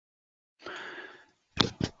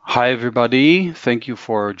Hi, everybody. Thank you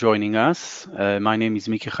for joining us. My name is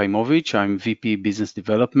Miki Haimovich. I'm VP Business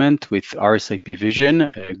Development with RSIP Vision,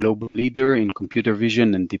 a global leader in computer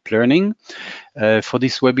vision and deep learning. For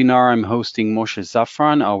this webinar, I'm hosting Moshe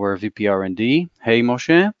Safran, our VP R&D. Hey,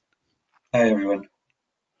 Moshe. Hi, everyone.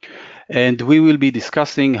 And we will be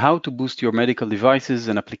discussing how to boost your medical devices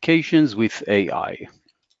and applications with AI.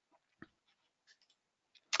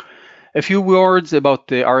 A few words about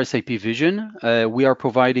the RSIP Vision. We are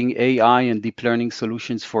providing AI and deep learning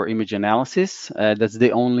solutions for image analysis. That's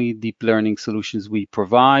the only deep learning solutions we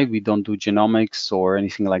provide. We don't do genomics or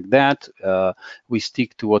anything like that. We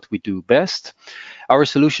stick to what we do best. Our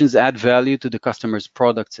solutions add value to the customer's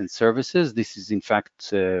products and services. This is, in fact,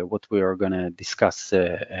 what we are going to discuss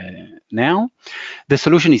now. The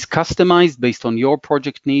solution is customized based on your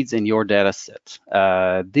project needs and your data set.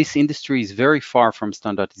 This industry is very far from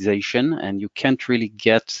standardization, and you can't really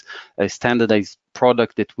get a standardized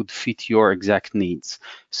product that would fit your exact needs.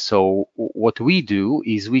 So what we do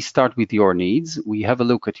is we start with your needs, we have a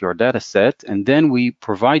look at your data set, and then we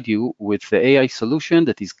provide you with the AI solution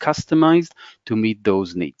that is customized to meet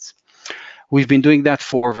those needs. We've been doing that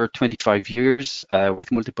for over 25 years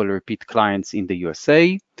with multiple repeat clients in the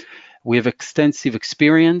USA. We have extensive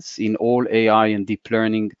experience in all AI and deep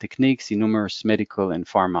learning techniques in numerous medical and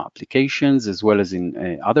pharma applications, as well as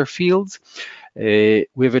in other fields. We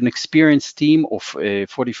have an experienced team of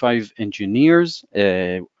 45 engineers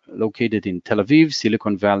located in Tel Aviv,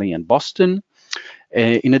 Silicon Valley, and Boston.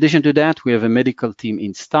 In addition to that, we have a medical team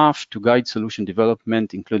in staff to guide solution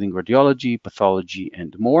development, including radiology, pathology,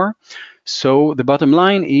 and more. So the bottom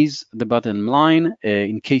line is the bottom line.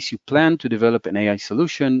 In case you plan to develop an AI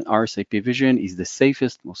solution, RSIP Vision is the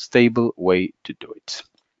safest, most stable way to do it.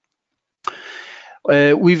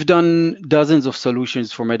 We've done dozens of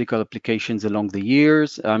solutions for medical applications along the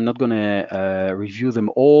years. I'm not going to review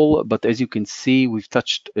them all, but as you can see, we've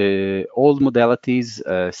touched all modalities,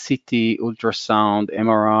 CT, ultrasound,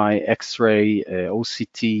 MRI, X-ray,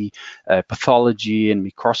 OCT, pathology, and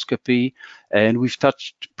microscopy. And we've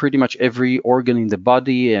touched pretty much every organ in the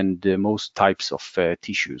body and most types of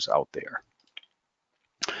tissues out there.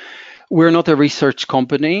 We're not a research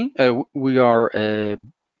company. We are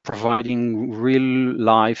providing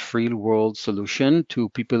real-life, real-world solution to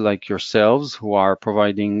people like yourselves who are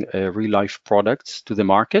providing real-life products to the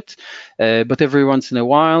market. But every once in a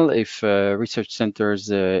while, if research centers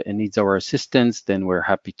needs our assistance, then we're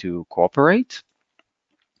happy to cooperate.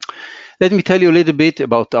 Let me tell you a little bit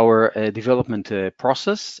about our development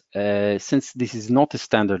process. Since this is not a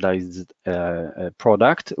standardized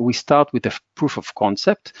product, we start with a proof of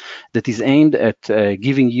concept that is aimed at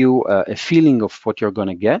giving you a feeling of what you're going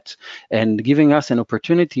to get and giving us an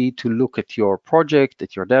opportunity to look at your project,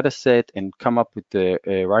 at your data set, and come up with the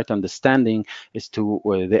right understanding as to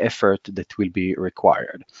the effort that will be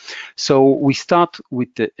required. So we start with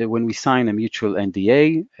when we sign a mutual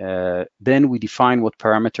NDA, then we define what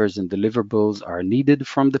parameters and deliverables are needed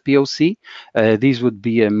from the POC. These would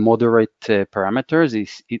be moderate parameters.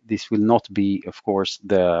 This will not be, of course,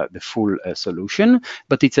 the full solution,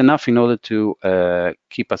 but it's enough in order to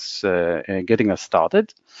keep us getting us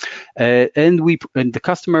started. And the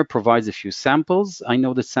customer provides a few samples. I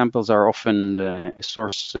know that samples are often a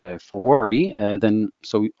source for worry.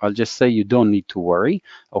 So I'll just say you don't need to worry.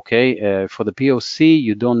 Okay, for the POC,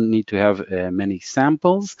 you don't need to have many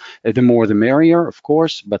samples. The more the merrier, of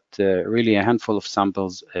course, but really a handful of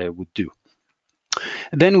samples would do.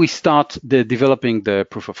 Then we start developing the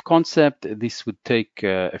proof of concept. This would take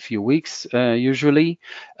a few weeks usually.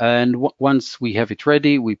 And once we have it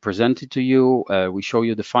ready, we present it to you. We show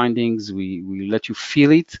you the findings. We let you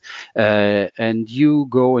feel it. And you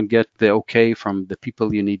go and get the okay from the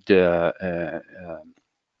people you need to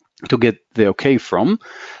get the okay from.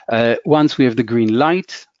 Once we have the green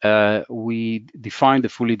light, we define the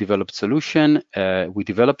fully developed solution. We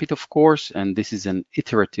develop it, of course, and this is an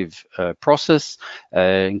iterative process,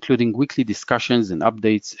 including weekly discussions and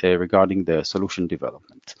updates regarding the solution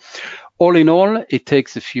development. All in all, it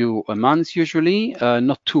takes a few months usually,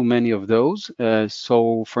 not too many of those.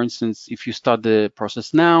 So, for instance, if you start the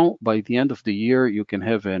process now, by the end of the year, you can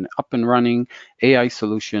have an up and running AI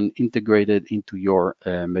solution integrated into your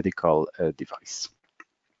medical device.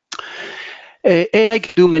 AI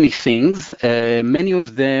can do many things. Many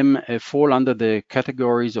of them fall under the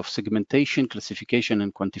categories of segmentation, classification,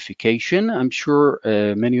 and quantification. I'm sure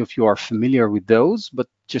many of you are familiar with those, but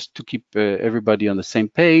just to keep everybody on the same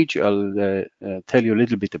page, I'll tell you a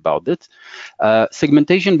little bit about it.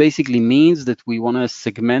 Segmentation basically means that we want to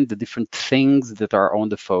segment the different things that are on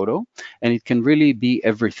the photo, and it can really be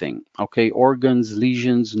everything, okay? Organs,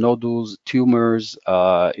 lesions, nodules, tumors.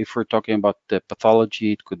 If we're talking about the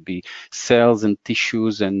pathology, it could be cells and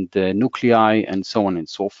tissues and nuclei and so on and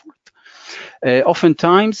so forth.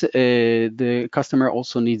 Oftentimes, the customer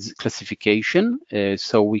also needs classification,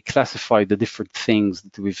 so we classify the different things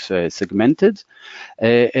that we've segmented,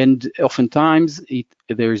 and oftentimes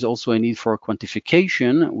there is also a need for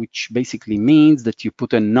quantification, which basically means that you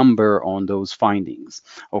put a number on those findings.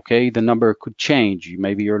 Okay, the number could change.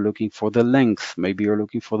 Maybe you're looking for the length, maybe you're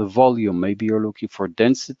looking for the volume, maybe you're looking for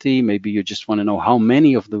density, maybe you just want to know how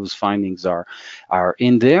many of those findings are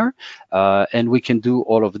in there, and we can do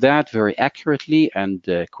all of that very accurately and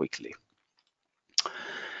quickly.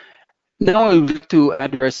 Now I would like to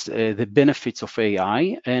address the benefits of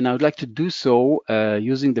AI, and I would like to do so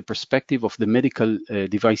using the perspective of the medical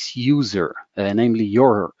device user, namely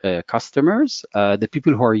your customers, the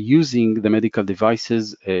people who are using the medical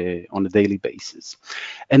devices on a daily basis.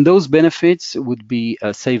 And those benefits would be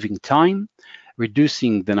saving time,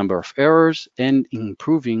 reducing the number of errors, and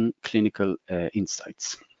improving clinical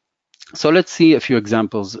insights. So let's see a few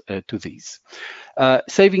examples to these.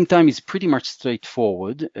 Saving time is pretty much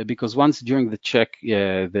straightforward because once during the check,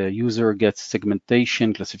 the user gets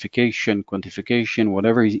segmentation, classification, quantification,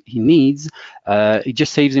 whatever he needs, it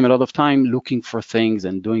just saves him a lot of time looking for things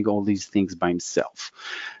and doing all these things by himself.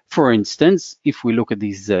 For instance, if we look at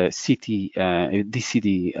these CT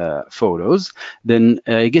photos, then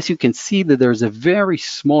I guess you can see that there's a very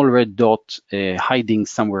small red dot hiding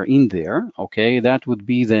somewhere in there. Okay, that would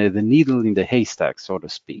be the needle in the haystack, so to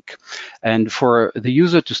speak. And for the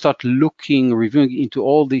user to start looking, reviewing into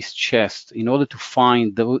all these chests in order to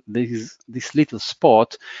find this little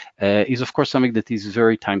spot is, of course, something that is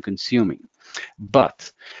very time-consuming.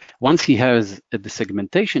 But once he has the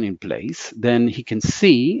segmentation in place, then he can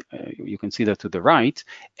see, you can see that to the right,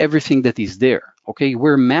 everything that is there. Okay,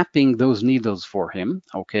 we're mapping those needles for him,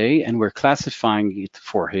 okay, and we're classifying it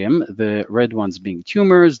for him, the red ones being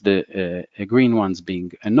tumors, the green ones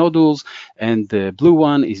being nodules, and the blue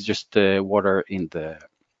one is just water in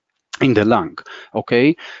the lung.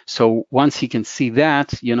 Okay, so once he can see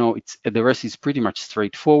that, you know, the rest is pretty much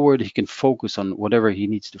straightforward. He can focus on whatever he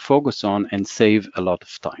needs to focus on and save a lot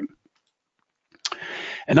of time.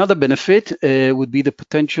 Another benefit would be the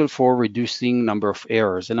potential for reducing number of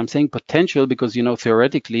errors. And I'm saying potential because, you know,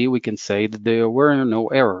 theoretically, we can say that there were no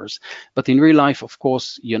errors. But in real life, of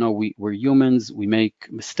course, you know, we're humans, we make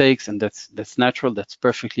mistakes, and that's natural, that's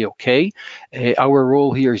perfectly okay. Our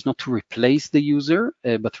role here is not to replace the user,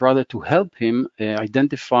 but rather to help him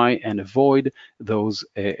identify and avoid those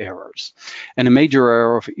errors. And a major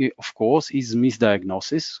error, of course, is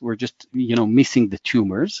misdiagnosis. We're just, you know, missing the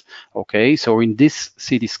tumors. Okay, so in this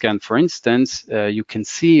CT scan, for instance, you can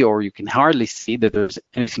see, or you can hardly see, that there's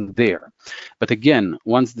anything there. But again,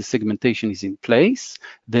 once the segmentation is in place,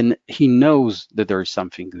 then he knows that there is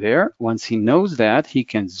something there. Once he knows that, he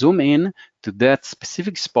can zoom in to that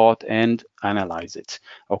specific spot and analyze it.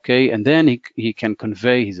 Okay, and then he can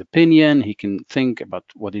convey his opinion, he can think about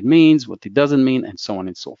what it means, what it doesn't mean, and so on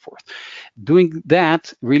and so forth. Doing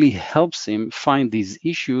that really helps him find these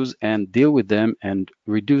issues and deal with them and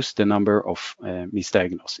reduce the number of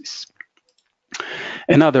misdiagnoses.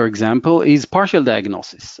 Another example is partial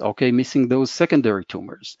diagnosis, okay, missing those secondary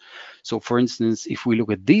tumors. So for instance, if we look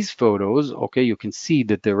at these photos, okay, you can see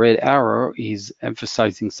that the red arrow is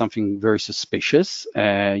emphasizing something very suspicious.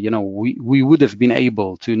 You know, we would have been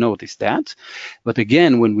able to notice that. But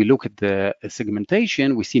again, when we look at the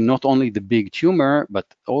segmentation, we see not only the big tumor, but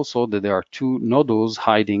also that there are two nodules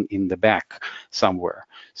hiding in the back somewhere.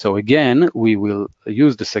 So again, we will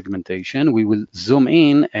use the segmentation, we will zoom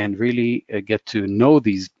in and really get to know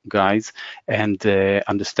these guys and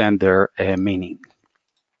understand their meaning.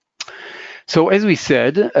 So as we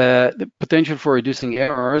said, the potential for reducing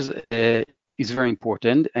errors is very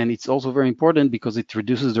important, and it's also very important because it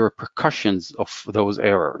reduces the repercussions of those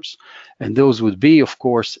errors. And those would be, of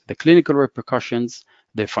course, the clinical repercussions,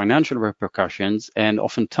 the financial repercussions, and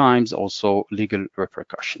oftentimes also legal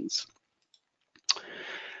repercussions.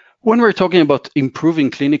 When we're talking about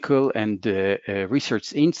improving clinical and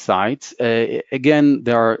research insights, again,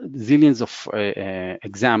 there are zillions of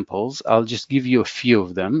examples. I'll just give you a few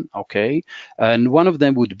of them, okay? And one of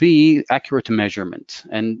them would be accurate measurement.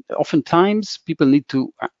 And oftentimes, people need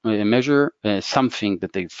to measure something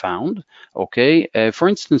that they've found, okay? For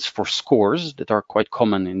instance, for scores that are quite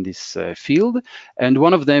common in this field. And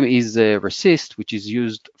one of them is RSIP, which is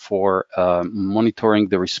used for monitoring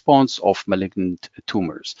the response of malignant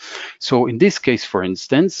tumors. So in this case, for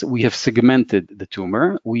instance, we have segmented the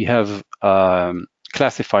tumor. We have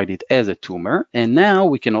classified it as a tumor, and now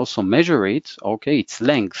we can also measure it, okay, its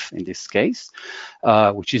length in this case,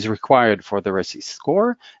 which is required for the RSIP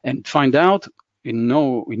score, and find out in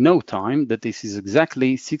no time that this is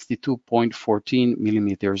exactly 62.14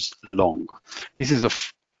 millimeters long. This is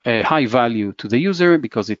of high value to the user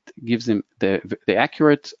because it gives him the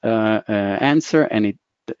accurate answer, and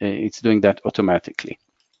it's doing that automatically.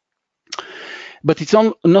 But it's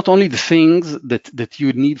not only the things that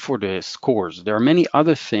you need for the scores. There are many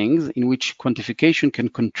other things in which quantification can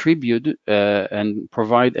contribute and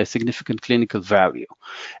provide a significant clinical value.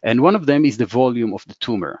 And one of them is the volume of the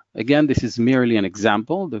tumor. Again, this is merely an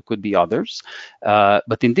example. There could be others.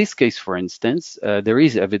 But in this case, for instance, there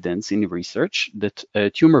is evidence in research that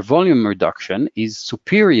tumor volume reduction is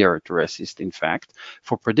superior to RECIST, in fact,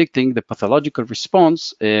 for predicting the pathological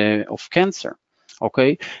response of cancer.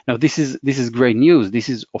 Okay, now this is great news. This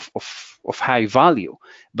is of high value.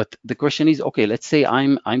 But the question is, okay, let's say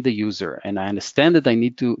I'm the user and I understand that I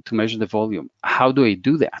need to measure the volume. How do I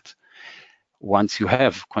do that? Once you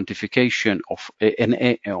have quantification of an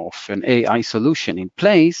AI solution in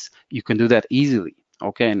place, you can do that easily.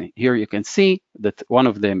 Okay, and here you can see that one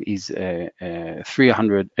of them is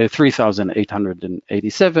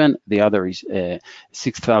 3,887, the other is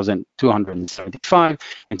 6,275,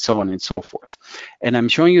 and so on and so forth. And I'm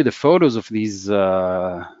showing you the photos of these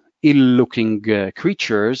ill-looking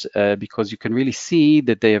creatures because you can really see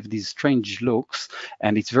that they have these strange looks,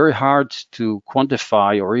 and it's very hard to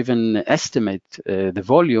quantify or even estimate the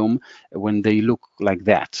volume when they look like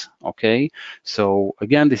that. Okay, so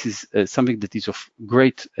again, this is something that is of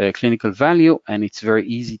great clinical value, and it's very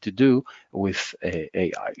easy to do with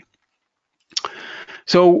AI.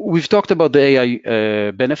 So we've talked about the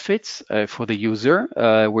AI benefits for the user.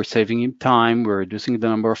 We're saving him time, we're reducing the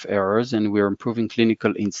number of errors, and we're improving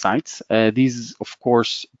clinical insights. These, of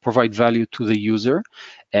course, provide value to the user.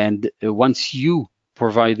 And once you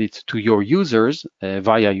provide it to your users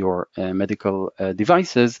via your medical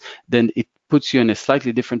devices, then it puts you in a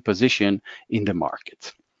slightly different position in the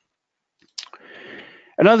market.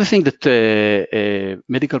 Another thing that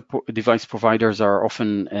medical device providers are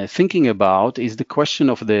often thinking about is the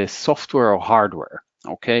question of the software or hardware.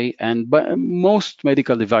 Okay, and but most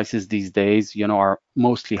medical devices these days, are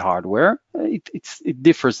mostly hardware. It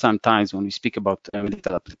differs sometimes when we speak about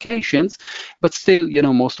medical applications, but still,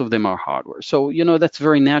 most of them are hardware. So, that's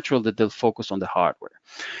very natural that they'll focus on the hardware.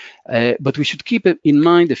 But we should keep in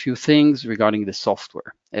mind a few things regarding the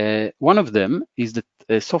software. One of them is that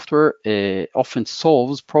software often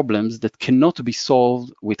solves problems that cannot be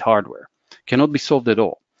solved with hardware, cannot be solved at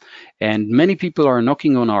all. And many people are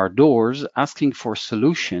knocking on our doors asking for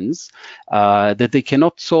solutions that they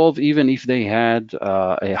cannot solve even if they had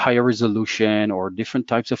a higher resolution or different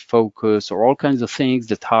types of focus or all kinds of things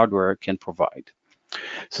that hardware can provide.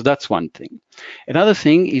 So that's one thing. Another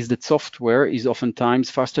thing is that software is oftentimes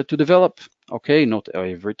faster to develop. Okay, not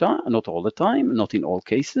every time, not all the time, not in all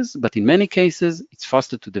cases, but in many cases, it's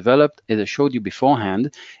faster to develop. As I showed you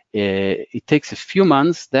beforehand, it takes a few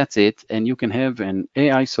months, that's it, and you can have an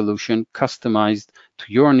AI solution customized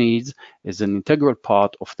to your needs as an integral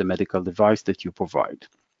part of the medical device that you provide.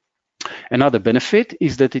 Another benefit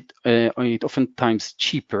is that it oftentimes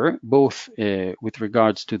cheaper, both with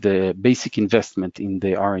regards to the basic investment in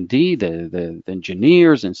the R&D, the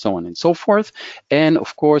engineers, and so on and so forth, and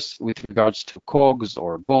of course with regards to COGS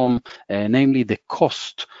or BOM, namely the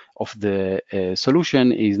cost of the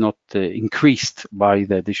solution is not increased by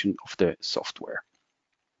the addition of the software.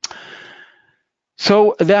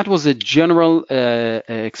 So that was a general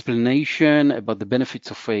explanation about the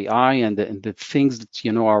benefits of AI and the things that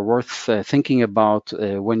are worth thinking about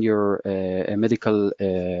when you're a medical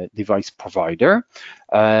device provider.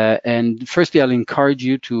 And firstly, I'll encourage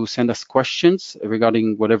you to send us questions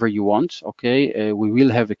regarding whatever you want. Okay, we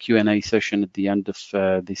will have a Q&A session at the end of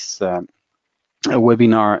this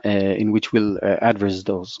webinar in which we'll address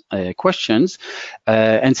those questions.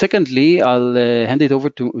 And secondly, I'll hand it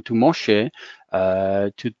over to Moshe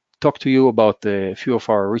to talk to you about a few of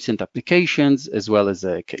our recent applications as well as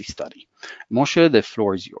a case study. Moshe, the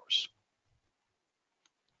floor is yours.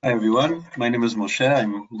 Hi everyone, my name is Moshe.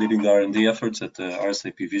 I'm leading the R&D efforts at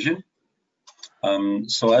RSIP Vision.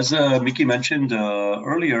 So as Miki mentioned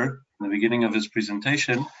earlier in the beginning of his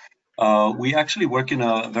presentation, we actually work in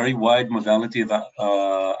a very wide modality of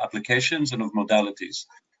applications and of modalities.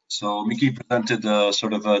 So Miki presented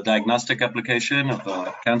sort of a diagnostic application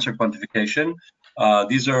of cancer quantification.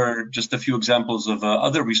 These are just a few examples of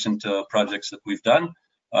other recent projects that we've done.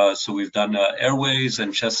 So we've done airways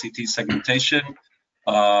and chest CT segmentation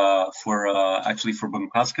actually for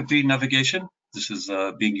bronchoscopy navigation. This is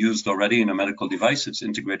being used already in a medical device. It's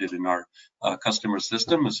integrated in our customer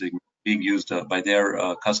system, is being used by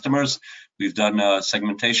their customers. We've done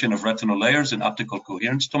segmentation of retinal layers in optical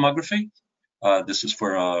coherence tomography. This is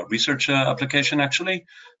for a research application, actually.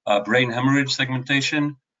 Brain hemorrhage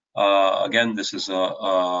segmentation. Again, this is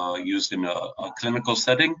used in a clinical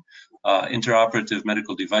setting. Interoperative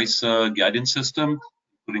medical device guidance system,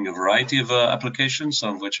 including a variety of applications,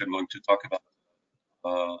 some of which I'm going to talk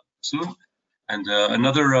about soon. And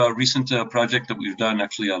another recent project that we've done,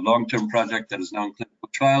 actually a long-term project that is now in clinical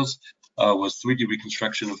trials, was 3D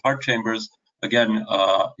reconstruction of heart chambers. Again,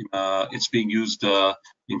 it's being used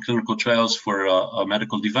in clinical trials for a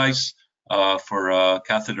medical device for a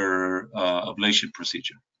catheter ablation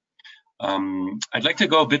procedure. I'd like to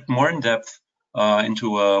go a bit more in depth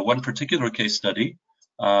into one particular case study,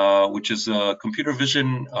 which is computer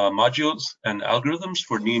vision modules and algorithms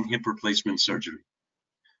for knee and hip replacement surgery.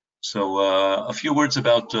 So a few words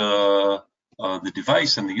about the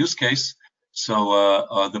device and the use case.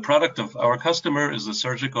 So the product of our customer is a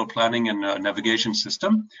surgical planning and navigation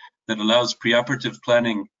system that allows preoperative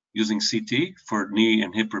planning using CT for knee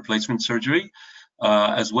and hip replacement surgery,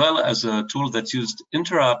 as well as a tool that's used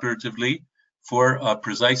interoperatively for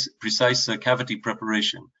precise cavity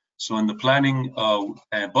preparation. So in the planning,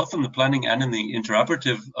 both in the planning and in the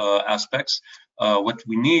interoperative aspects, what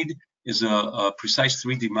we need is a precise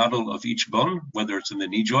 3D model of each bone, whether it's in the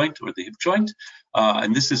knee joint or the hip joint.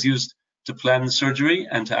 And this is used to plan the surgery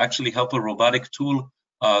and to actually help a robotic tool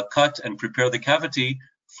cut and prepare the cavity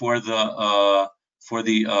for the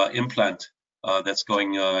implant that's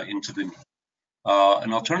going into the knee.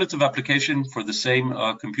 An alternative application for the same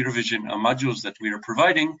computer vision modules that we are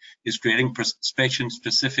providing is creating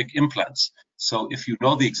patient-specific implants. So if you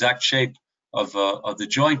know the exact shape of the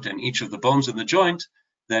joint and each of the bones in the joint,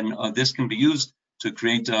 then this can be used to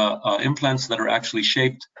create implants that are actually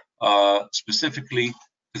shaped specifically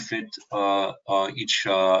to fit each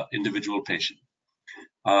individual patient.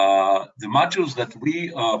 The modules that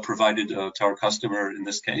we provided to our customer in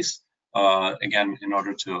this case, again, in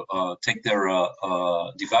order to take their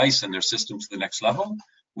device and their system to the next level,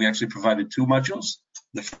 we actually provided two modules.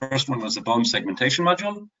 The first one was a bone segmentation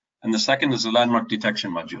module, and the second is a landmark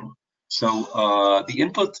detection module. So the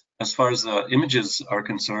input, as far as the images are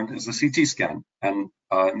concerned, is a CT scan. And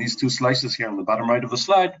in these two slices here on the bottom right of the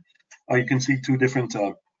slide, you can see two different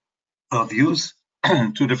views,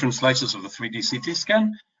 two different slices of a 3D CT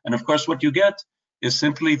scan. And of course, what you get is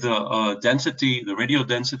simply the density, the radial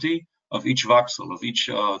density of each voxel, of each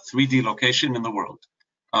 3D location in the world.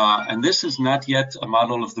 And this is not yet a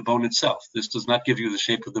model of the bone itself. This does not give you the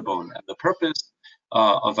shape of the bone. And the purpose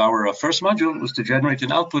of our first module was to generate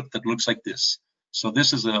an output that looks like this. So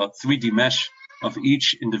this is a 3D mesh of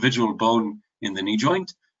each individual bone in the knee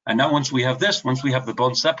joint. And now once we have this, once we have the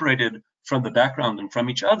bone separated from the background and from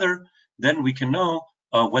each other, then we can know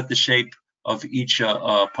what the shape of each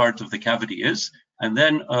part of the cavity is. And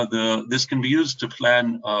then this can be used to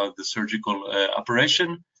plan the surgical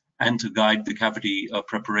operation and to guide the cavity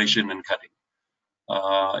preparation and cutting.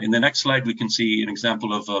 In the next slide, we can see an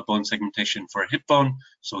example of bone segmentation for a hip bone.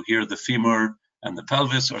 So here the femur and the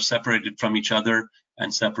pelvis are separated from each other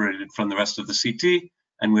and separated from the rest of the CT.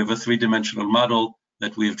 And we have a three-dimensional model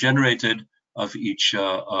that we have generated of each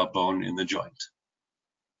bone in the joint.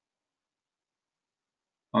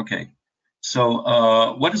 Okay,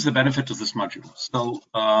 so what is the benefit of this module? So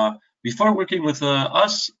before working with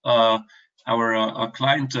us, our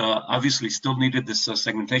client obviously still needed this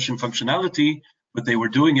segmentation functionality, but they were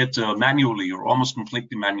doing it manually or almost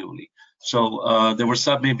completely manually. So there were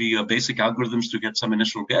some maybe basic algorithms to get some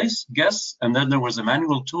initial guess, and then there was a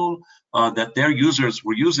manual tool that their users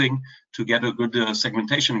were using to get a good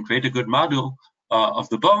segmentation and create a good model of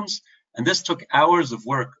the bones. And this took hours of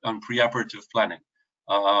work on preoperative planning,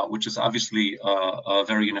 which is obviously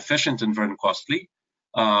very inefficient and very costly.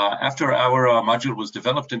 After our module was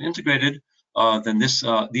developed and integrated, then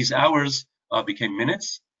these hours became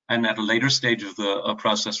minutes, and at a later stage of the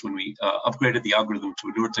process, when we upgraded the algorithm to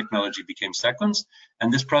a newer technology, became sequence,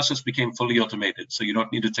 and this process became fully automated. So you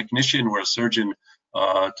don't need a technician or a surgeon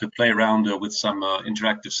to play around with some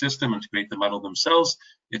interactive system and to create the model themselves.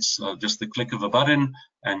 It's just the click of a button,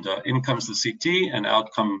 and in comes the CT, and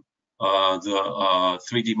out come the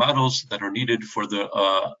 3D models that are needed for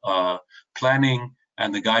the planning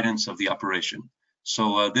and the guidance of the operation.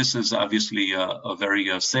 So this is obviously a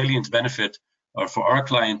very salient benefit for our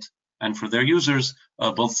client and for their users,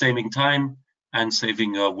 both saving time and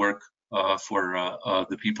saving work for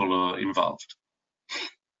the people involved.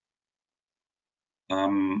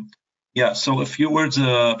 Yeah, so a few words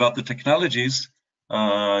about the technologies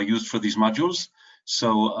used for these modules.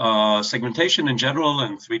 So segmentation in general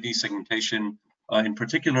and 3D segmentation in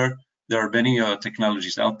particular, there are many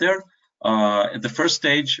technologies out there. At the first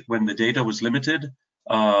stage, when the data was limited,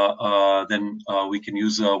 then we can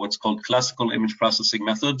use what's called classical image processing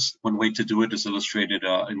methods. One way to do it is illustrated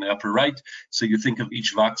in the upper right. So you think of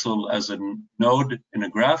each voxel as a node in a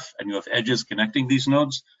graph, and you have edges connecting these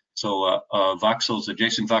nodes. So voxels,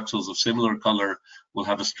 adjacent voxels of similar color will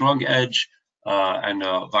have a strong edge, and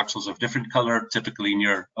voxels of different color, typically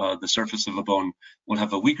near the surface of a bone, will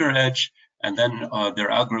have a weaker edge. And then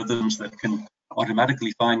there are algorithms that can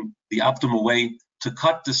automatically find the optimal way to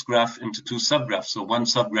cut this graph into two subgraphs. So one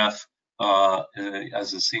subgraph,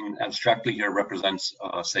 as is seen abstractly here, represents,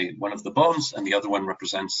 say, one of the bones, and the other one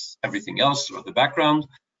represents everything else or the background.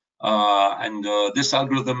 And this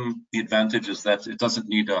algorithm, the advantage is that it doesn't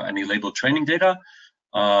need any labeled training data.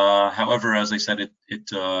 However, as I said,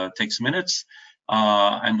 it takes minutes.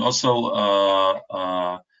 And also,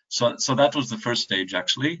 so that was the first stage,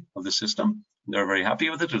 actually, of the system. They're very happy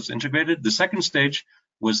with it. It was integrated. The second stage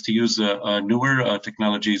was to use newer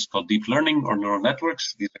technologies called deep learning or neural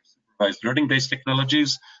networks. These are supervised learning-based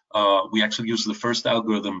technologies. We actually used the first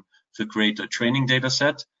algorithm to create a training data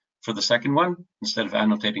set for the second one, instead of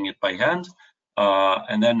annotating it by hand.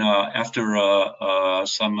 And then after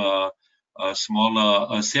some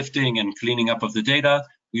small sifting and cleaning up of the data,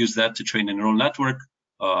 we used that to train a neural network.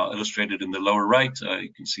 Illustrated in the lower right,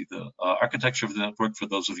 you can see the architecture of the network for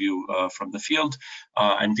those of you from the field.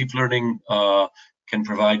 And deep learning can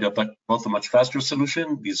provide both a much faster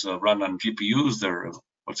solution. These run on GPUs. They're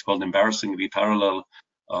what's called embarrassingly parallel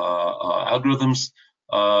algorithms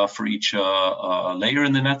for each layer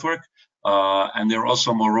in the network. And they're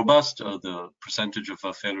also more robust. The percentage of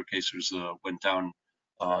failure cases went down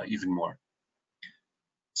even more.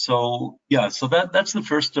 So yeah, so that's the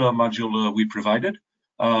first module we provided.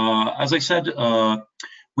 As I said,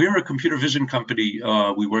 we're a computer vision company.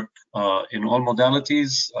 We work in all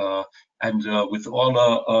modalities and with all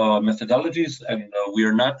methodologies, and we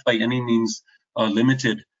are not by any means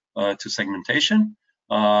limited to segmentation.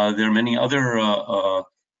 There are many other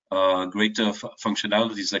great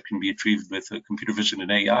functionalities that can be achieved with computer vision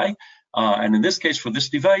and AI. And in this case, for this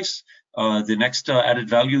device, the next added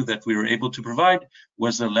value that we were able to provide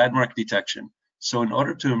was the landmark detection. So in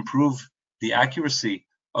order to improve the accuracy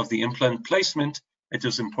of the implant placement, it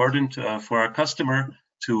is important for our customer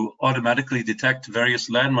to automatically detect various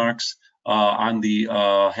landmarks on the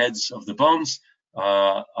heads of the bones.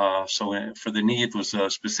 So for the knee, it was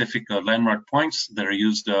specific landmark points that are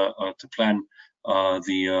used to plan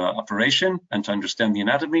the operation and to understand the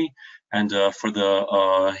anatomy. And for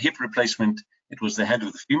the hip replacement, it was the head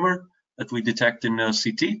of the femur that we detect in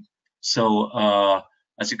CT. So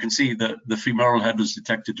as you can see, the femoral head was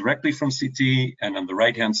detected directly from CT, and on the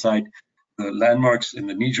right-hand side, the landmarks in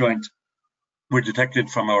the knee joint were detected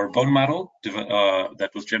from our bone model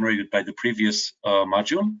that was generated by the previous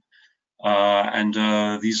module. And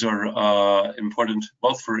these are important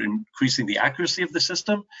both for increasing the accuracy of the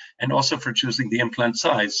system and also for choosing the implant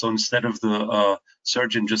size. So instead of the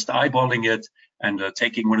surgeon just eyeballing it and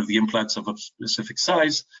taking one of the implants of a specific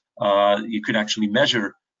size, you could actually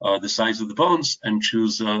measure the size of the bones and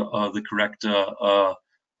choose the correct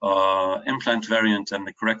implant variant and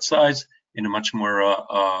the correct size in a much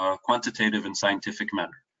more quantitative and scientific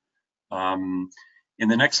manner. In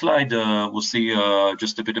the next slide, we'll see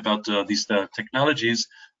just a bit about these technologies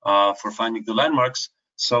for finding the landmarks.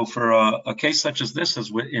 So for a case such as this,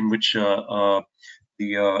 in which the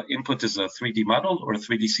input is a 3D model or a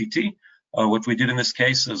 3D CT, what we did in this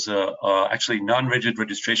case is actually non-rigid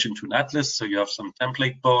registration to an atlas. So you have some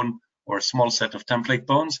template bone or a small set of template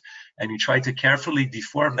bones, and you try to carefully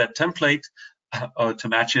deform that template to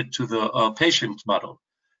match it to the patient model.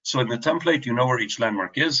 So in the template, you know where each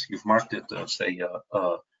landmark is. You've marked it, say,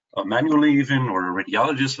 manually even, or a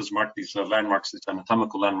radiologist has marked these landmarks, these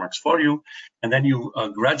anatomical landmarks for you. And then you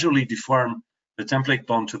gradually deform the template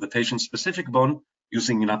bone to the patient-specific bone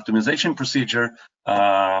using an optimization procedure.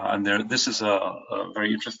 And this is a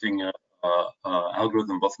very interesting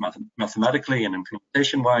algorithm, both mathematically and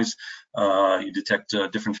implementation-wise. You detect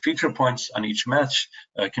different feature points on each mesh.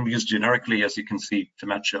 It can be used generically, as you can see, to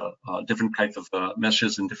match different types of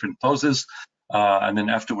meshes in different poses. And then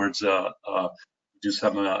afterwards, do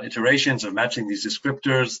some iterations of matching these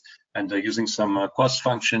descriptors and using some cost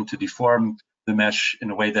function to deform the mesh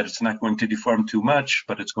in a way that it's not going to deform too much,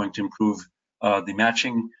 but it's going to improve the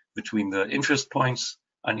matching between the interest points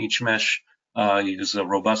on each mesh. You use a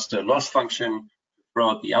robust loss function to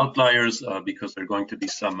throw out the outliers because there are going to be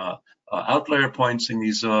some outlier points in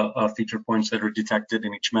these feature points that are detected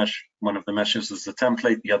in each mesh. One of the meshes is the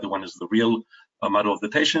template, the other one is the real model of the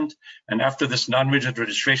patient. And after this non-rigid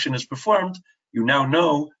registration is performed, you now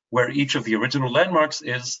know where each of the original landmarks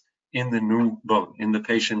is in the new bone, in the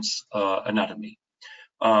patient's anatomy.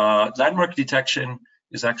 Landmark detection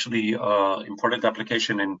is actually important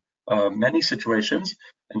application in many situations.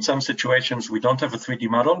 In some situations, we don't have a 3D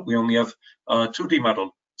model. We only have a 2D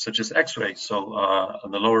model, such as X-ray. So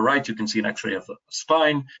on the lower right, you can see an X-ray of a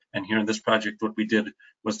spine. And here in this project, what we did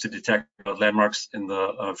was to detect landmarks in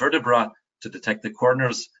the vertebra, to detect the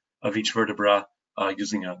corners of each vertebra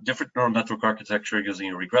using a different neural network architecture, using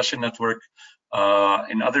a regression network.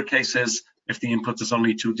 In other cases, if the input is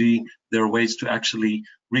only 2D, there are ways to actually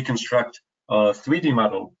reconstruct a 3D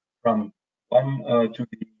model from one 2D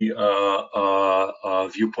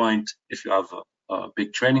viewpoint. If you have a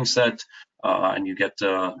big training set and you get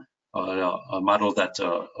a model that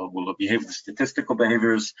will behave the statistical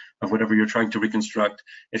behaviors of whatever you're trying to reconstruct.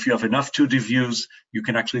 If you have enough 2D views, you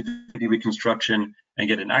can actually do 3D reconstruction and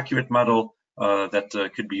get an accurate model that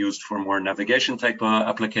could be used for more navigation type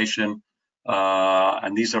application.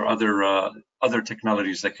 And these are other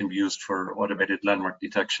technologies that can be used for automated landmark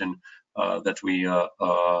detection that we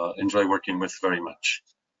enjoy working with very much.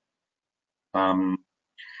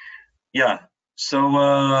 So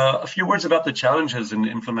a few words about the challenges in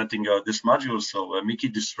implementing this module. So Miki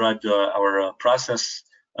described our process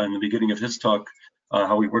in the beginning of his talk,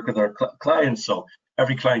 how we work with our clients. So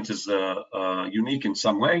every client is unique in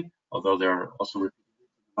some way, although they're also repeated in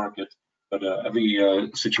the market. But every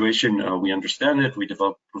situation, we understand it, we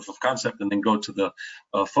develop proof of concept, and then go to the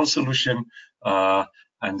full solution.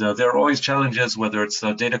 And there are always challenges, whether it's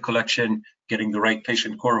data collection, getting the right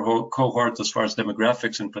patient cohort as far as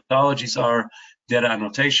demographics and pathologies are, data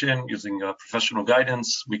annotation, using professional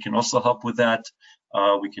guidance. We can also help with that.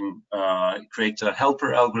 We can create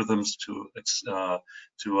helper algorithms to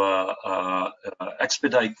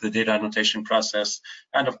expedite the data annotation process.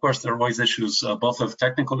 And of course, there are always issues, both of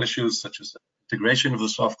technical issues, such as integration of the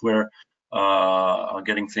software,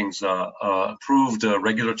 getting things approved,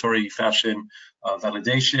 regulatory fashion,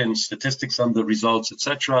 validation, statistics on the results,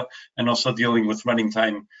 etc., and also dealing with running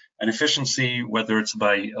time and efficiency, whether it's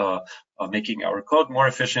by making our code more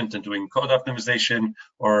efficient and doing code optimization,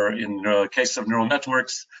 or in the case of neural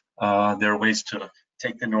networks, there are ways to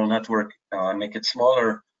take the neural network and make it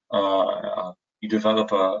smaller. You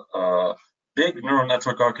develop a big neural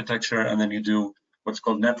network architecture, and then you do what's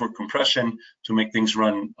called network compression to make things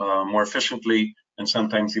run more efficiently, and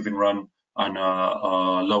sometimes even run on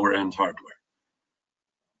lower end hardware.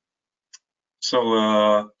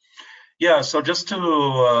 So so just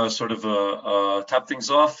to sort of top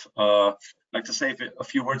things off, I'd like to say a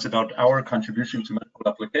few words about our contribution to medical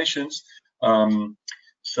applications.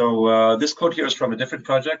 So this code here is from a different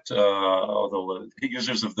project, although the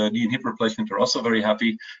users of the knee and hip replacement are also very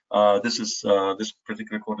happy. This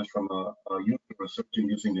particular code is from a user researching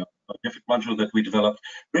using a different module that we developed.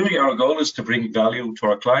 Really, our goal is to bring value to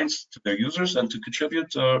our clients, to their users, and to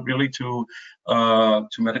contribute really to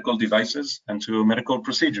medical devices and to medical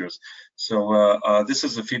procedures. So this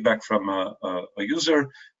is a feedback from a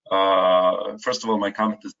user. First of all, my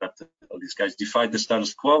comment is that these guys defied the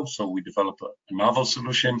status quo, so we developed a novel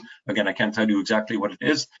solution. Again, I can't tell you exactly what it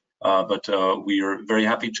is, but we are very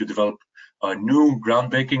happy to develop new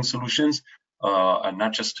groundbreaking solutions, and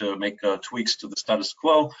not just to make tweaks to the status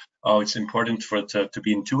quo. It's important for it to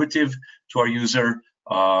be intuitive to our user,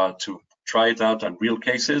 to try it out on real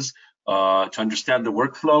cases, to understand the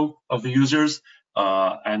workflow of the users,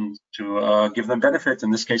 and to give them benefit.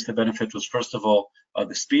 In this case, the benefit was, first of all,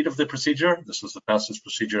 the speed of the procedure. This was the fastest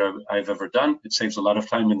procedure I've ever done. It saves a lot of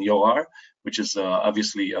time in the OR, which is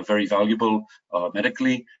obviously very valuable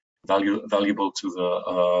medically, valuable to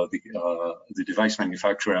the device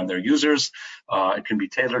manufacturer and their users. It can be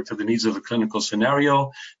tailored to the needs of a clinical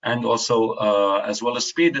scenario, and also, as well as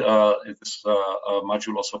speed, this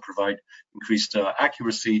module also provide increased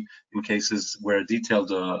accuracy in cases where a detailed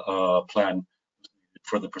plan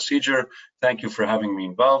for the procedure. Thank you for having me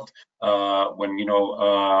involved. When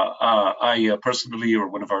I personally or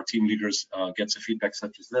one of our team leaders gets a feedback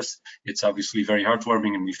such as this, it's obviously very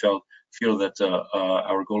heartwarming, and we feel that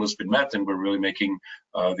our goal has been met, and we're really making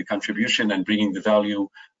the contribution and bringing the value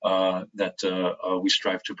that we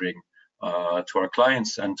strive to bring to our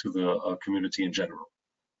clients and to the community in general.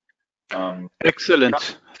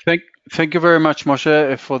 Excellent. Thank you very much,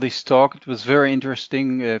 Moshe, for this talk. It was very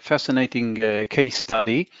interesting, fascinating case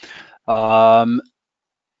study.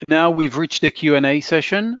 Now we've reached the Q&A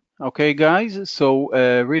session. Okay, guys, so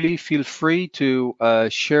really feel free to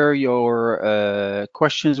share your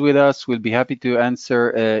questions with us. We'll be happy to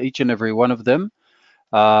answer each and every one of them.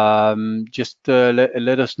 Just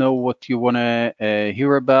let us know what you want to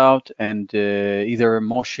hear about, and either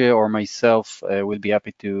Moshe or myself will be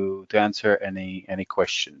happy to answer any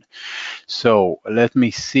question. So let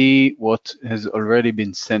me see what has already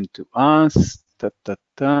been sent to us.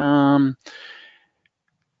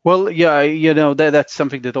 Well, yeah, that's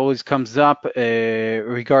something that always comes up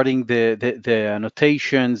regarding the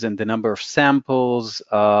annotations and the number of samples.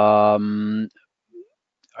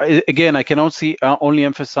 Again, I can only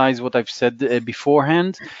emphasize what I've said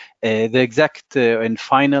beforehand. The exact and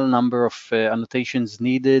final number of annotations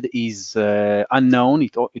needed is unknown.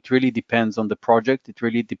 It really depends on the project. It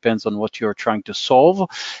really depends on what you're trying to solve,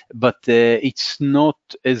 but it's not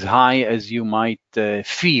as high as you might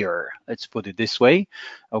fear. Let's put it this way.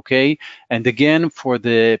 Okay, and again, for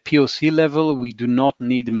the POC level, we do not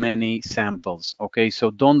need many samples. Okay, so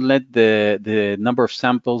don't let the number of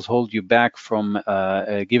samples hold you back from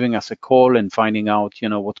giving us a call and finding out,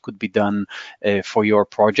 what could be done for your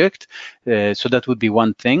project. So that would be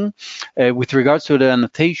one thing. With regards to the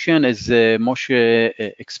annotation, as Moshe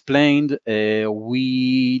explained,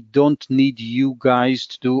 we don't need you guys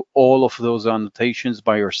to do all of those annotations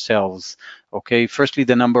by yourselves. Okay, firstly,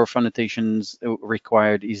 the number of annotations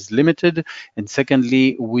required is limited, and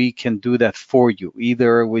secondly, we can do that for you,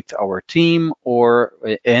 either with our team or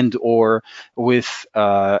with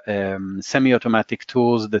semi-automatic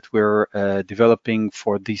tools that we're developing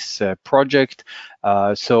for this project.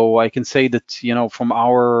 So I can say that, from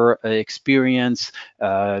our experience,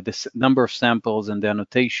 this number of samples and the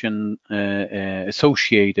annotation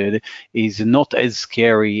associated is not as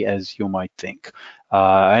scary as you might think.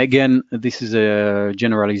 Again, this is a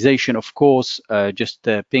generalization, of course. Just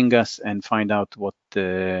ping us and find out what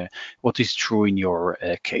is true in your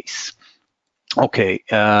case. Okay.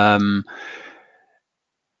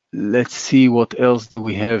 Let's see what else do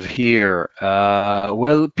we have here.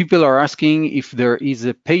 Well, people are asking if there is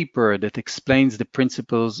a paper that explains the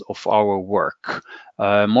principles of our work.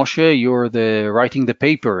 Moshe, you're writing the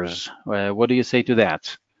papers. What do you say to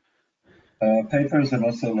that? Papers and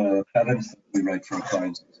also patents that we write for our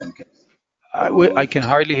clients in some cases. I can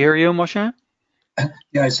hardly hear you, Moshe.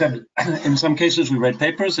 Yeah, I said in some cases we write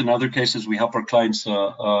papers, in other cases we help our clients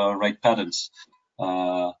write patents.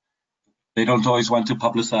 They don't always want to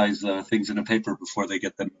publicize things in a paper before they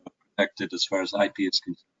get them protected as far as IP is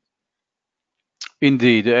concerned.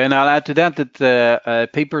 Indeed, and I'll add to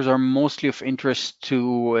that papers are mostly of interest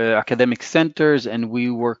to academic centers, and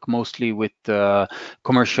we work mostly with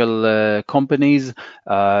commercial companies.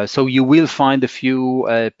 So you will find a few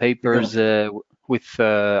papers with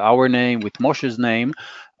our name, with Moshe's name,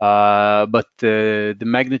 but the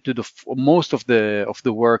magnitude of most of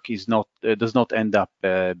the work does not end up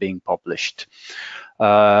being published.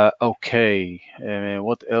 Okay,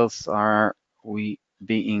 what else are we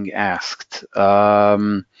being asked?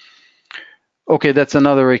 Okay, that's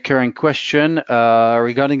another recurring question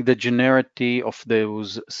regarding the generality of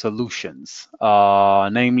those solutions.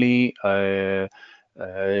 Namely, can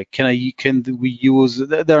we use?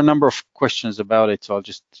 There are a number of questions about it, so I'll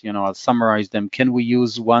just I'll summarize them. Can we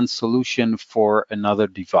use one solution for another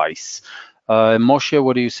device? Moshe,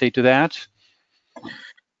 what do you say to that?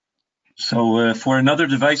 So for another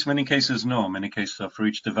device, many cases, no. Many cases, for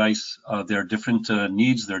each device, there are different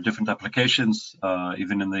needs, there are different applications.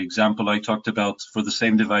 Even in the example I talked about, for the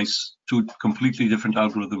same device, two completely different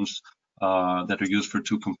algorithms that are used for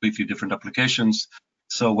two completely different applications.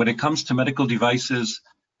 So when it comes to medical devices,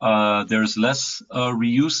 there's less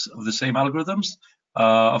reuse of the same algorithms.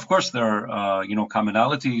 Of course, there are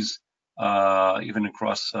commonalities even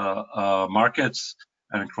across markets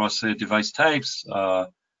and across device types.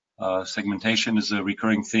 Segmentation is a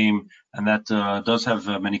recurring theme, and that does have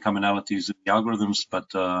many commonalities in the algorithms, but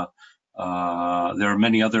there are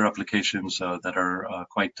many other applications that are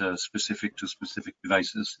quite specific to specific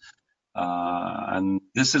devices. And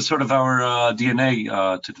this is sort of our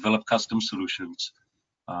DNA to develop custom solutions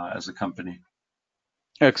as a company.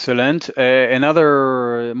 Excellent.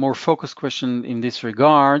 Another more focused question in this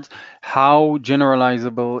regard, how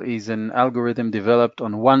generalizable is an algorithm developed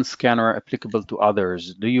on one scanner applicable to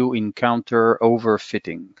others? Do you encounter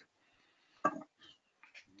overfitting?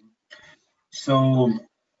 So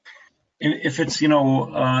if it's,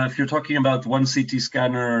 if you're talking about one CT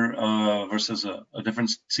scanner versus a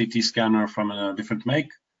different CT scanner from a different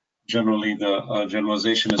make, generally the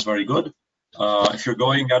generalization is very good. If you're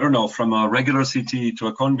going, I don't know, from a regular CT to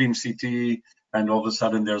a cone beam CT, and all of a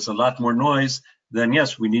sudden there's a lot more noise, then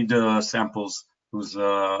yes, we need samples, who's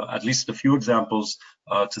at least a few examples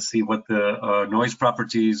to see what the noise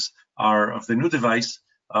properties are of the new device.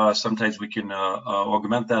 Sometimes we can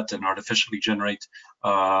augment that and artificially generate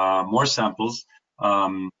more samples.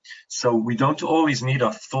 So we don't always need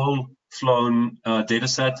a full-flown data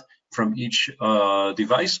set from each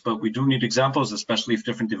device, but we do need examples, especially if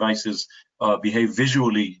different devices behave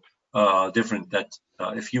visually different. That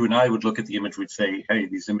if you and I would look at the image, we'd say, hey,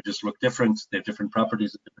 these images look different, they have different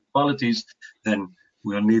properties and different qualities, then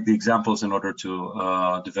we'll need the examples in order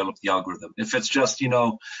to develop the algorithm. If it's just,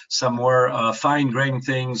 some more fine-grained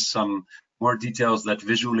things, some more details that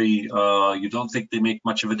visually you don't think they make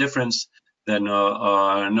much of a difference, then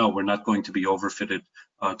no, we're not going to be overfitted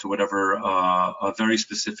to whatever a very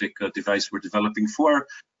specific device we're developing for.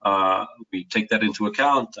 We take that into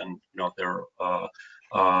account, and there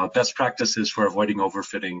are best practices for avoiding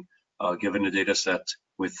overfitting given a data set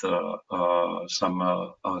with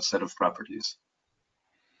some set of properties.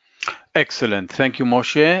 Excellent. Thank you,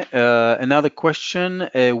 Moshe. Another question,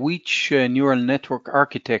 which neural network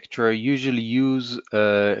architecture you usually use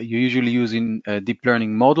in a deep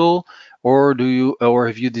learning model, or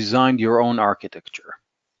have you designed your own architecture?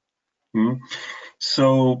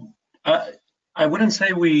 So I wouldn't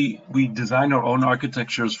say we design our own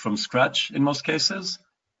architectures from scratch in most cases.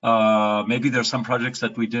 Maybe there's some projects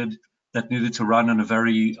that we did that needed to run on a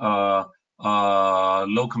very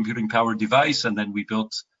low computing power device, and then we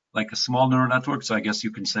built like a small neural network. So I guess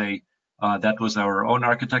you can say that was our own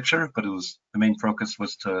architecture, but the main focus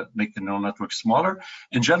was to make the neural network smaller.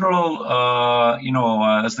 In general,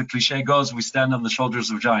 as the cliche goes, we stand on the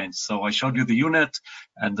shoulders of giants. So I showed you the unit,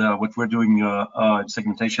 and what we're doing in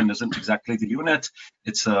segmentation isn't exactly the unit.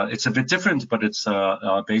 It's a bit different, but it's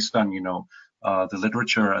based on the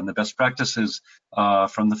literature and the best practices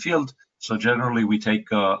from the field. So generally, we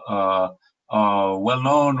take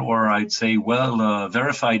well-known, or I'd say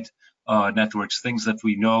verified networks, things that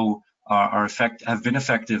we know have been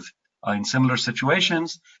effective in similar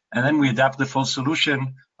situations, and then we adapt the full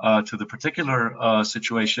solution to the particular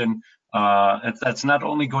situation. That's not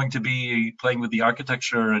only going to be playing with the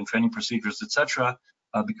architecture and training procedures, etc.,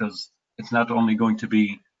 because it's not only going to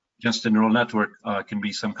be just a neural network. It can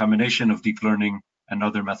be some combination of deep learning and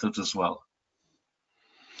other methods as well.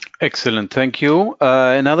 Excellent, thank you.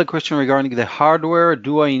 Another question regarding the hardware.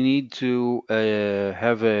 Do I need to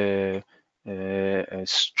have a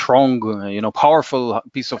strong, powerful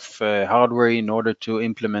piece of hardware in order to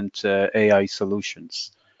implement AI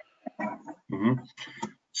solutions? Mm-hmm.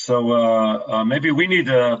 So maybe we need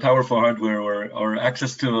powerful hardware or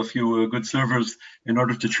access to a few good servers in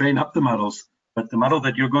order to train up the models. But the model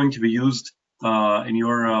that you're going to be used in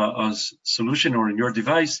your solution or in your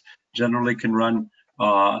device generally can run.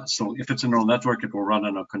 So if it's a neural network, it will run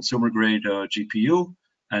on a consumer-grade GPU.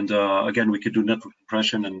 And again, we could do network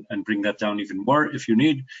compression and bring that down even more if you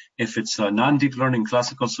need. If it's a non-deep learning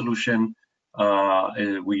classical solution,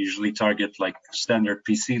 we usually target like standard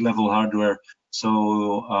PC level hardware.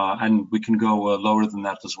 So and we can go lower than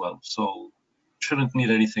that as well. So shouldn't need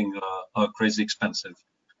anything crazy expensive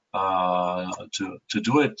to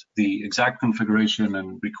do it. The exact configuration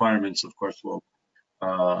and requirements, of course, will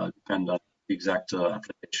depend on the exact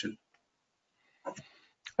application.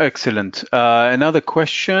 Excellent. Another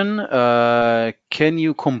question, can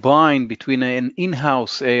you combine between an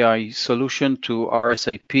in-house AI solution to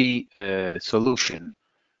RSIP solution?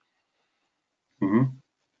 Mm-hmm.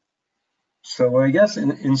 So I guess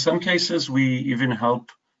in some cases, we even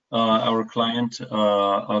help our client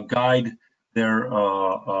guide their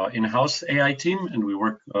in-house AI team, and we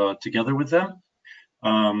work together with them.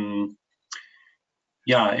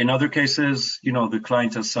 Yeah, in other cases, the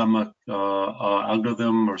client has some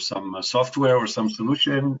algorithm or some software or some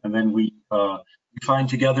solution, and then we find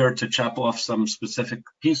together to chop off some specific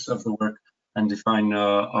piece of the work and define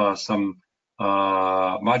some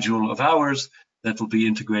module of ours that will be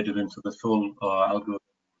integrated into the full algorithm,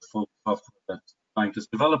 full software that the client is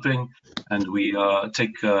developing, and we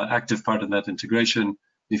take active part in that integration,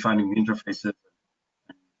 defining the interfaces.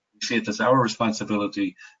 We see it as our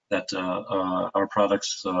responsibility that our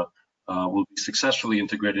products will be successfully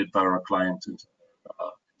integrated by our client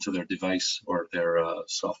into their device or their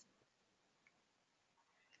software.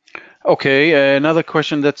 Okay, another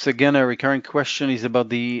question that's again a recurring question is about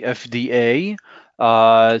the FDA.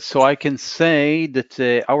 So I can say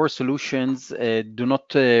that our solutions do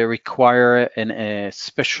not require a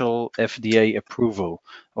special FDA approval.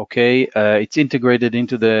 Okay, it's integrated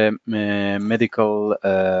into the medical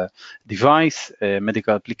device,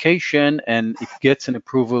 medical application, and it gets an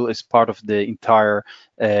approval as part of the entire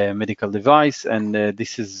medical device. And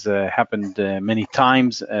this has happened many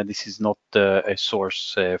times. This is not a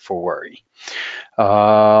source for worry.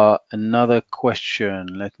 Another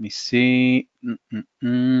question. Let me see.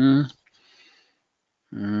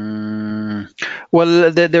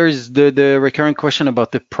 Well, there is the recurring question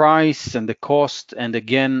about the price and the cost, and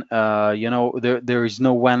again, there is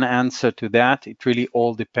no one answer to that. It really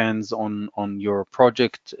all depends on your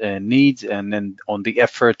project needs and then on the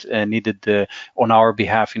effort needed on our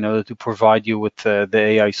behalf in order to provide you with the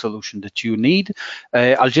AI solution that you need.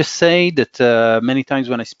 I'll just say that many times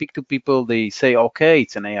when I speak to people, they say, okay,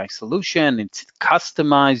 it's an AI solution, it's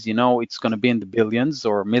customized, it's going to be in the billions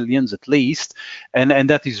or millions at least, and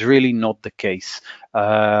that is really not the case.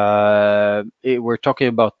 We're talking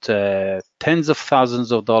about tens of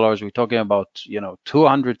thousands of dollars. We're talking about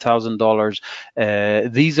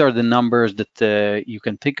 $200,000. These are the numbers that you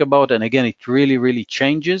can think about, and again, it really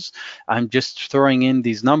changes. I'm just throwing in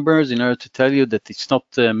these numbers in order to tell you that it's not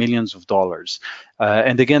millions of dollars.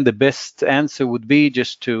 And again, the best answer would be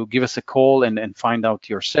just to give us a call and find out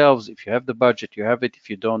yourselves. If you have the budget, you have it. If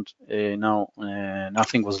you don't,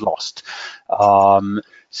 nothing was lost.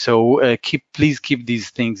 So please keep these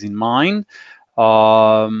things in mind.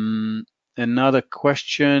 Another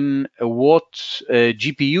question: what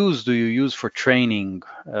GPUs do you use for training?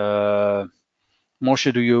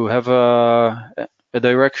 Moshe, do you have a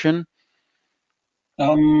direction?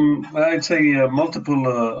 I'd say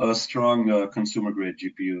multiple strong consumer-grade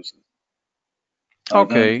GPUs.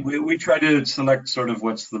 Okay. We try to select sort of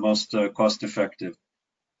what's the most cost-effective.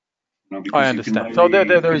 I understand. So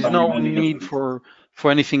there is no need for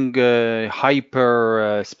anything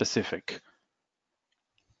hyper specific.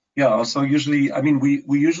 Yeah. So usually, I mean,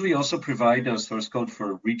 we usually also provide a source code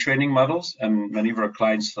for retraining models, and many of our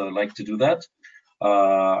clients like to do that.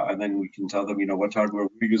 And then we can tell them, what hardware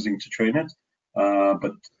we're using to train it.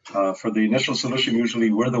 But for the initial solution,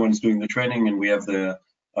 usually we're the ones doing the training, and we have the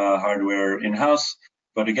hardware in-house.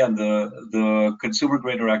 But again, the consumer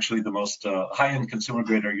grade are actually the most high-end consumer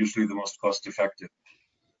grade are usually the most cost-effective.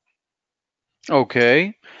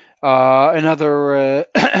 Okay. Another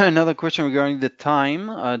another question regarding the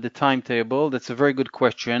timetable. That's a very good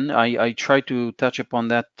question. I tried to touch upon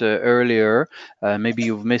that earlier. Maybe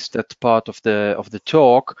you've missed that part of the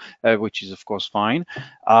talk, which is of course fine.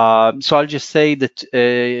 So I'll just say that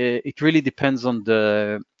it really depends on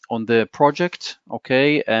the project,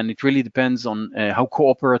 okay, and it really depends on how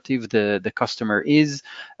cooperative the customer is.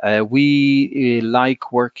 We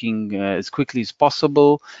like working as quickly as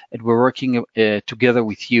possible, and we're working together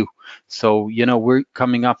with you. So we're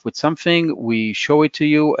coming up with something, we show it to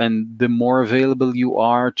you, and the more available you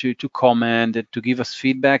are to comment and to give us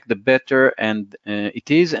feedback, the better and it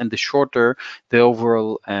is, and the shorter the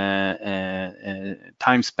overall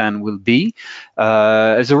time span will be.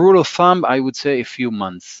 As a rule of thumb, I would say a few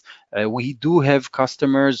months. We do have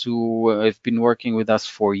customers who have been working with us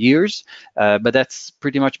for years, but that's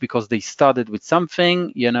pretty much because they started with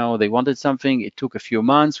something, they wanted something, it took a few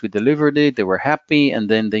months, we delivered it, they were happy, and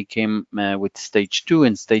then they came with stage 2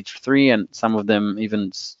 and stage 3, and some of them even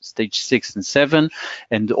stage 6 and 7,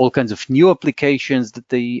 and all kinds of new applications that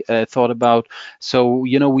they thought about. So,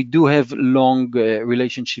 we do have long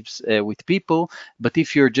relationships with people, but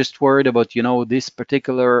if you're just worried about, this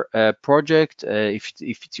particular project, if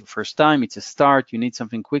it's your first time, it's a start, you need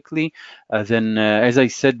something quickly, then as I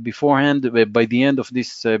said beforehand, by the end of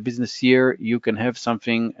this business year, you can have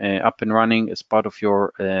something up and running as part of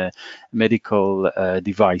your medical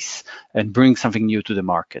device and bring something new to the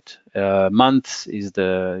market. Months is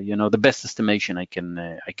the best estimation I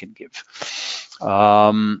can give.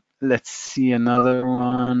 Let's see another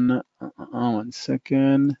one. 1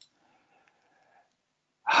 second.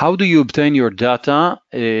 How do you obtain your data?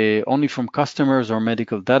 Only from customers or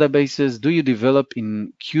medical databases? Do you develop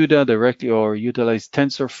in CUDA directly or utilize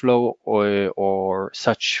TensorFlow or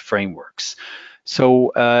such frameworks?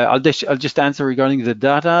 So I'll just answer regarding the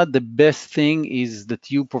data. The best thing is that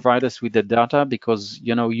you provide us with the data, because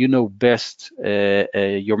you know best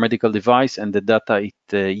your medical device and the data it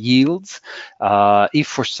yields. If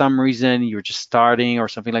for some reason you're just starting or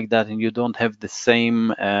something like that and you don't have the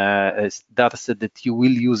same data set that you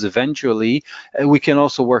will use eventually, we can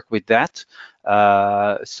also work with that.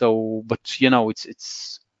 But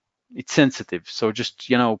it's sensitive, so just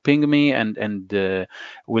ping me and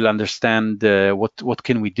we'll understand what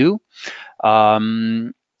can we do.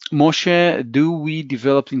 Moshe, do we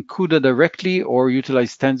develop in CUDA directly or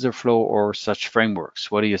utilize TensorFlow or such frameworks?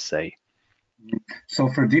 What do you say? So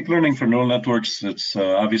for deep learning for neural networks, it's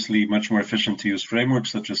obviously much more efficient to use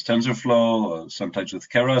frameworks such as TensorFlow, sometimes with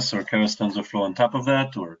Keras or Keras TensorFlow on top of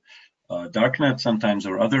that, or Darknet sometimes,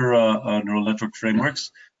 or other neural network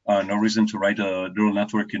frameworks. No reason to write a neural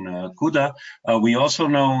network in CUDA. We also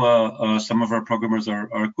know some of our programmers are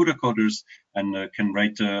CUDA coders and can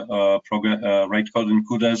write code in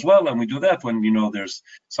CUDA as well. And we do that when there's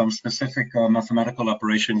some specific mathematical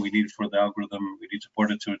operation we need for the algorithm. We need to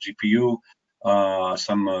port it to a GPU.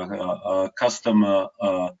 Some custom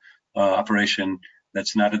operation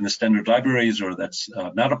that's not in the standard libraries, or that's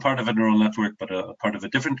not a part of a neural network, but a part of a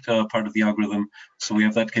different part of the algorithm. So we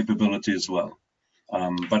have that capability as well.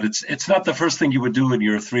 But it's not the first thing you would do in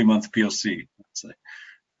your 3-month POC, let's say.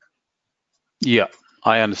 Yeah,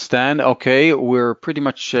 I understand. Okay, we're pretty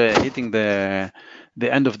much hitting the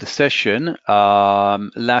end of the session.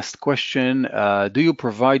 Last question: do you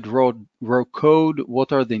provide raw code?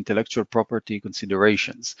 What are the intellectual property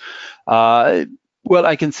considerations? Well,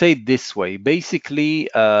 I can say it this way. Basically,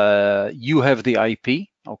 you have the IP.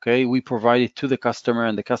 Okay, we provide it to the customer,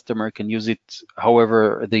 and the customer can use it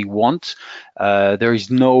however they want. There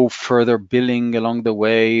is no further billing along the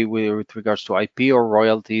way with regards to IP or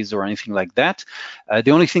royalties or anything like that.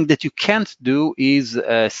 The only thing that you can't do is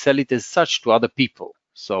sell it as such to other people.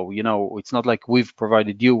 So, it's not like we've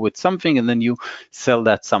provided you with something and then you sell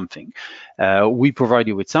that something. We provide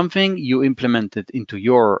you with something, you implement it into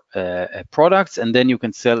your products, and then you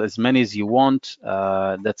can sell as many as you want.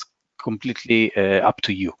 That's completely up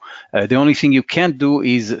to you. The only thing you can't do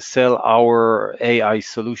is sell our AI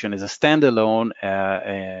solution as a standalone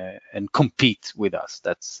and compete with us.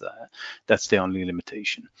 That's the only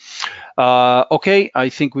limitation. Okay, I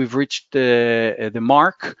think we've reached the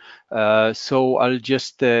mark. So I'll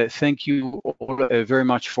just thank you all very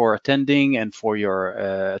much for attending and for your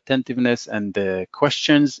attentiveness and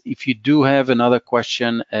questions. If you do have another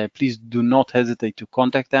question, please do not hesitate to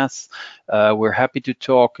contact us. We're happy to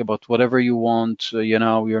talk about whatever you want.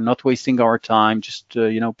 You're not wasting our time. Just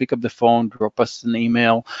pick up the phone, drop us an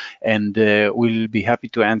email, and we'll be happy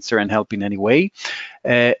to answer and help in any way.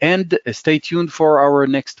 And stay tuned for our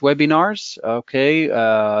next webinars. Okay,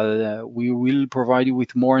 we will provide you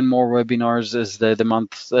with more and more webinars as the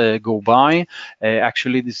months go by.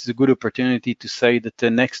 Actually, this is a good opportunity to say that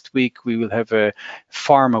next week we will have a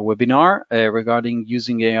pharma webinar regarding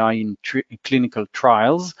using AI in clinical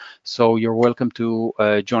trials. So you're welcome to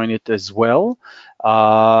join it as well.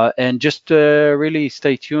 And just really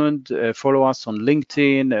stay tuned, follow us on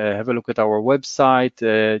LinkedIn, have a look at our website,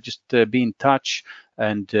 just be in touch,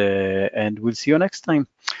 and we'll see you next time.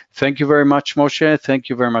 Thank you very much, Moshe. Thank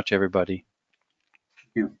you very much, everybody.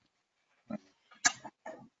 Thank you.